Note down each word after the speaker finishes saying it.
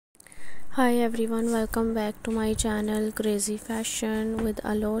Hi everyone, welcome back to my channel Crazy Fashion with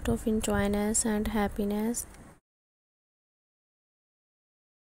a lot of enjoyness and happiness.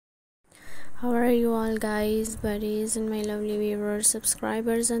 How are you all guys, buddies and my lovely viewers,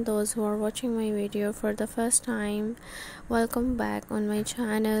 subscribers and those who are watching my video for the first time? Welcome back on my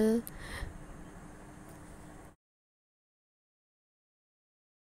channel.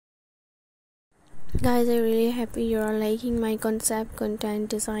 Guys, I'm really happy you are liking my concept, content,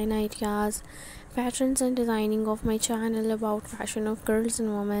 design ideas, patterns and designing of my channel about fashion of girls and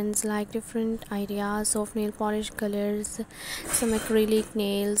women, like different ideas of nail polish colors, some acrylic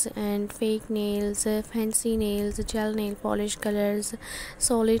nails and fake nails, fancy nails, gel nail polish colors,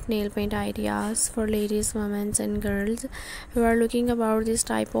 solid nail paint ideas for ladies, women and girls who are looking about this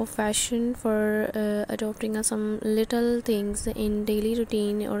type of fashion for adopting some little things in daily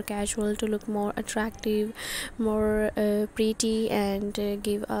routine or casual to look more attractive, more pretty and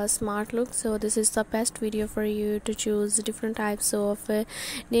give a smart look. So this is the best video for you to choose different types of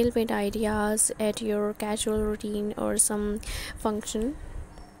nail paint ideas at your casual routine or some function.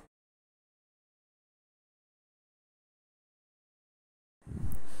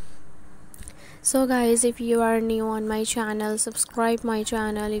 So guys, if you are new on my channel, subscribe my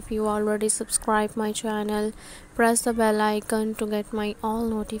channel. If you already subscribe my channel, press the bell icon to get my all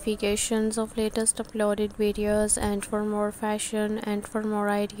notifications of latest uploaded videos, and for more fashion and for more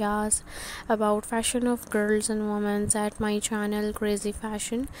ideas about fashion of girls and women at my channel Crazy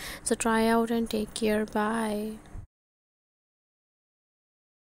Fashion. So try out and take care. Bye.